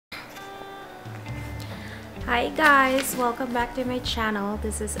Hi guys, welcome back to my channel.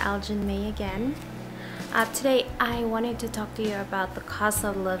 This is Algin May again. Today I wanted to talk to you about the cost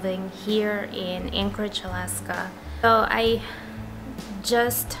of living here in Anchorage, Alaska. So I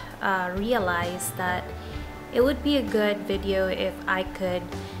just realized that it would be a good video if I could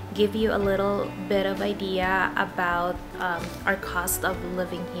give you a little bit of idea about our cost of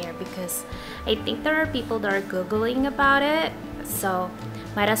living here, because I think there are people that are googling about it, so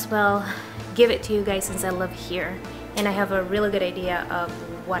might as well give it to you guys since I live here and I have a really good idea of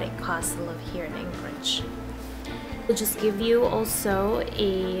what it costs to live here in Anchorage. I'll just give you also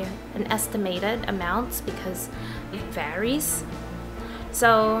an estimated amounts because it varies.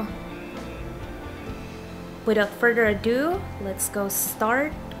 So without further ado, let's go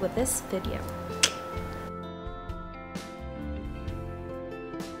start with this video.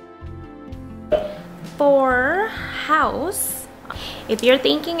 For house, if you're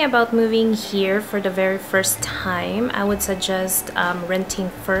thinking about moving here for the very first time, I would suggest renting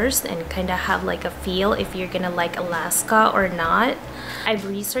first and kind of have like a feel if you're gonna like Alaska or not. I've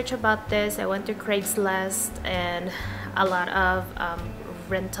researched about this. I went to Craigslist and a lot of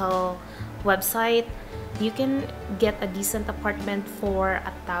rental website. You can get a decent apartment for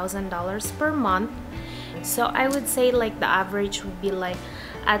 $1,000 per month. So I would say like the average would be like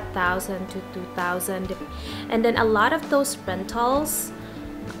 1,000 to 2,000, and then a lot of those rentals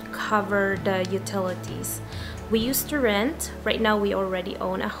cover the utilities. We used to rent. Right now we already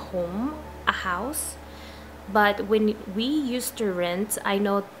own a house, but when we used to rent, I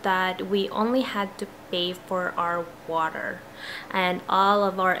know that we only had to pay for our water and all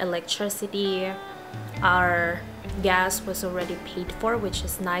of our electricity. Our gas was already paid for, which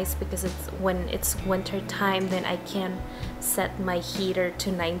is nice because when it's winter time, then I can set my heater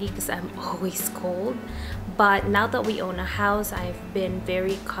to 90 because I'm always cold. But now that we own a house, I've been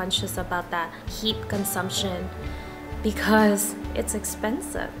very conscious about that heat consumption because it's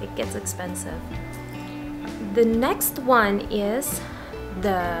expensive. It gets expensive. The next one is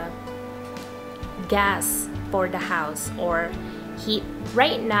the gas for the house or heat.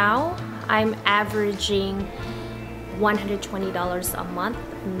 Right now I'm averaging $120 a month.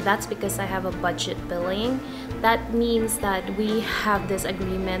 That's because I have a budget billing. That means that we have this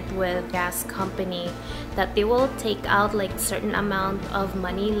agreement with gas company that they will take out like certain amount of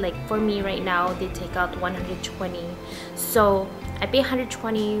money. Like for me right now, they take out 120. So I pay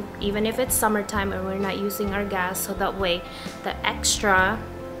 120 even if it's summertime and we're not using our gas, so that way the extra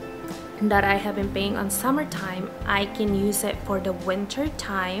that I have been paying on summertime, I can use it for the winter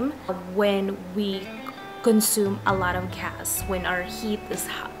time when we consume a lot of gas, when our heat is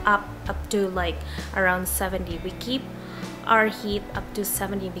up to like around 70. We keep our heat up to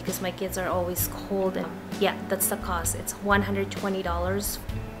 70 because my kids are always cold, and yeah, that's the cost. It's $120.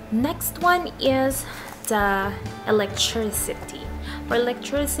 Next one is the electricity. For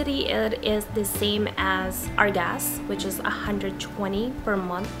electricity, it is the same as our gas, which is $120 per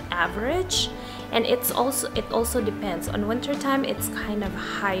month average, and it also depends. On winter time, it's kind of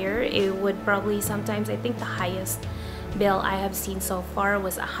higher. It would probably sometimes, I think the highest bill I have seen so far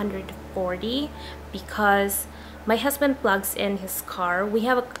was $140 because my husband plugs in his car. We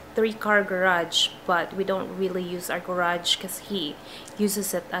have a 3-car garage, but we don't really use our garage because he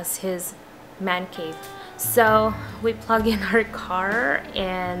uses it as his man cave. So we plug in our car,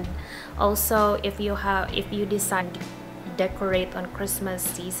 and also if you decide to decorate on Christmas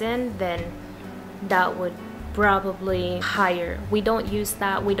season, then that would probably higher. We don't use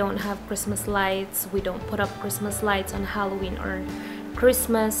that. We don't have Christmas lights. We don't put up Christmas lights on Halloween or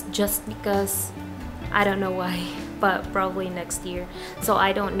Christmas just because I don't know why, but probably next year. So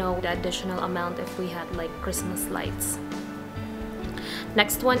I don't know the additional amount if we had like Christmas lights.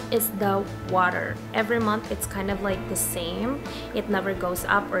 Next one is the water. Every month it's kind of like the same. It never goes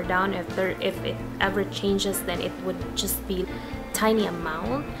up or down. If it ever changes, then it would just be tiny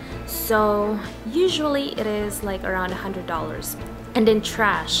amount. So usually it is like around $100. And then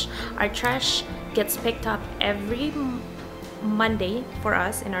trash. Our trash gets picked up every Monday for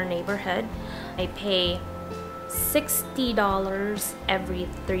us in our neighborhood. I pay $60 every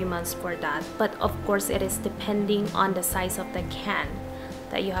 3 months for that, but of course it is depending on the size of the can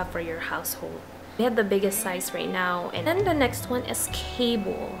that you have for your household. We have the biggest size right now. And then the next one is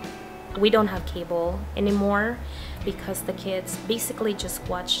cable. We don't have cable anymore because the kids basically just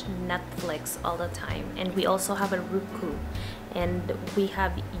watch Netflix all the time, and we also have a Roku and we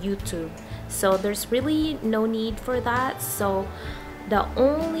have YouTube, so there's really no need for that. So the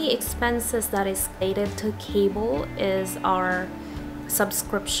only expenses that is related to cable is our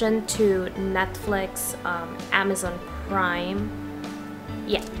subscription to Netflix, Amazon Prime,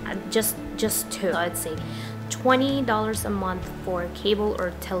 yeah, just two. I'd say $20 a month for cable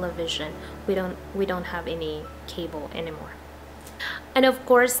or television. We don't have any cable anymore. And of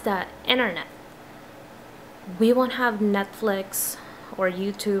course the internet. We won't have Netflix or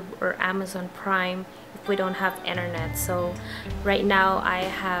YouTube or Amazon Prime if we don't have internet. So right now I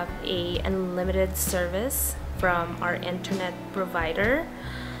have a unlimited service from our internet provider,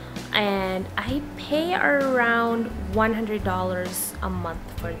 and I pay around $100 a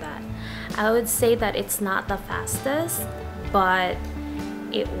month for that. I would say that it's not the fastest, but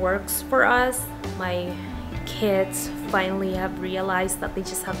it works for us. My kids finally have realized that they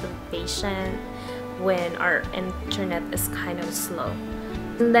just have to be patient when our internet is kind of slow.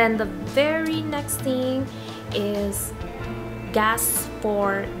 And then the very next thing is gas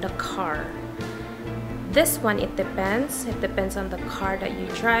for the car. This one, it depends on the car that you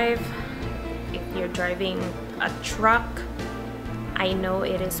drive. If you're driving a truck, I know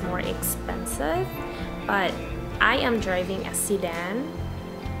it is more expensive, but I am driving a sedan,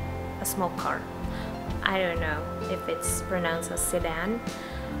 a small car. I don't know if it's pronounced as sedan.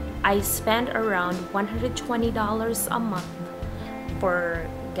 I spend around $120 a month for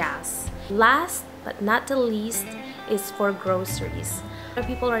gas. Last but not the least is for groceries. A lot of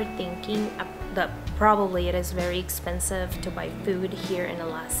people are thinking that probably it is very expensive to buy food here in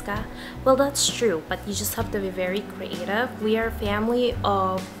Alaska. Well, that's true, but you just have to be very creative. We are a family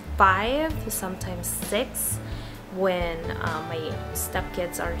of 5, sometimes 6 when my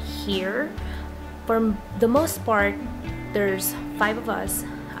stepkids are here. For the most part, there's 5 of us.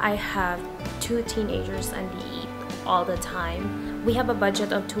 I have 2 teenagers and they eat all the time. We have a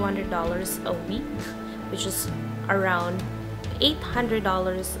budget of $200 a week, which is around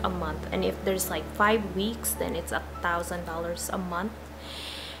 $800 a month. And if there's like 5 weeks, then it's $1,000 a month.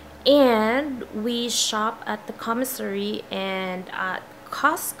 And we shop at the commissary and at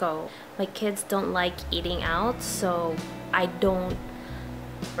Costco. My kids don't like eating out, so I don't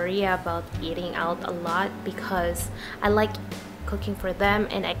worry about eating out a lot because I like cooking for them,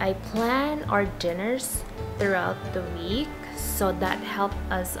 and I plan our dinners throughout the week, so that helped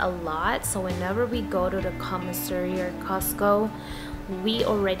us a lot. So whenever we go to the commissary or Costco, we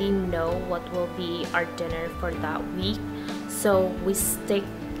already know what will be our dinner for that week, so we stick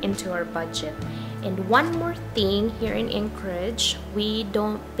into our budget. And one more thing, here in Anchorage, we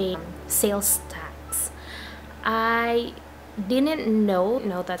don't pay sales tax. I didn't know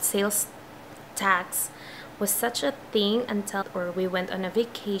that sales tax was such a thing until we went on a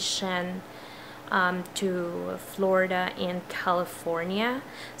vacation to Florida and California.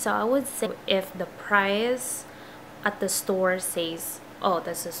 So I would say if the price at the store says, oh,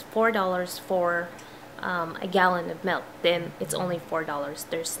 this is $4 for a gallon of milk, then it's only $4.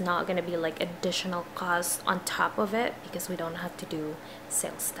 There's not gonna be like additional cost on top of it because we don't have to do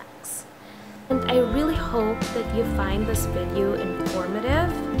sales tax. And I really hope that you find this video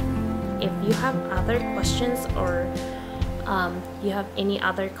informative. If you have other questions or you have any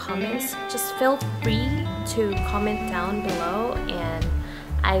other comments, just feel free to comment down below, and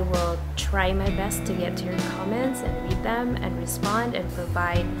I will try my best to get to your comments and read them and respond and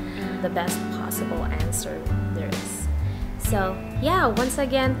provide the best possible answer there is. So yeah, once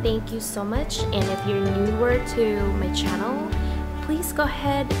again, thank you so much. And if you're newer to my channel, please go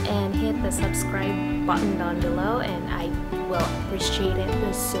ahead and hit the subscribe button down below, and I will appreciate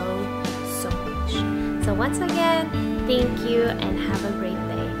it so much. So once again, thank you and have a great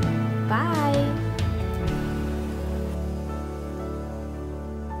day. Bye!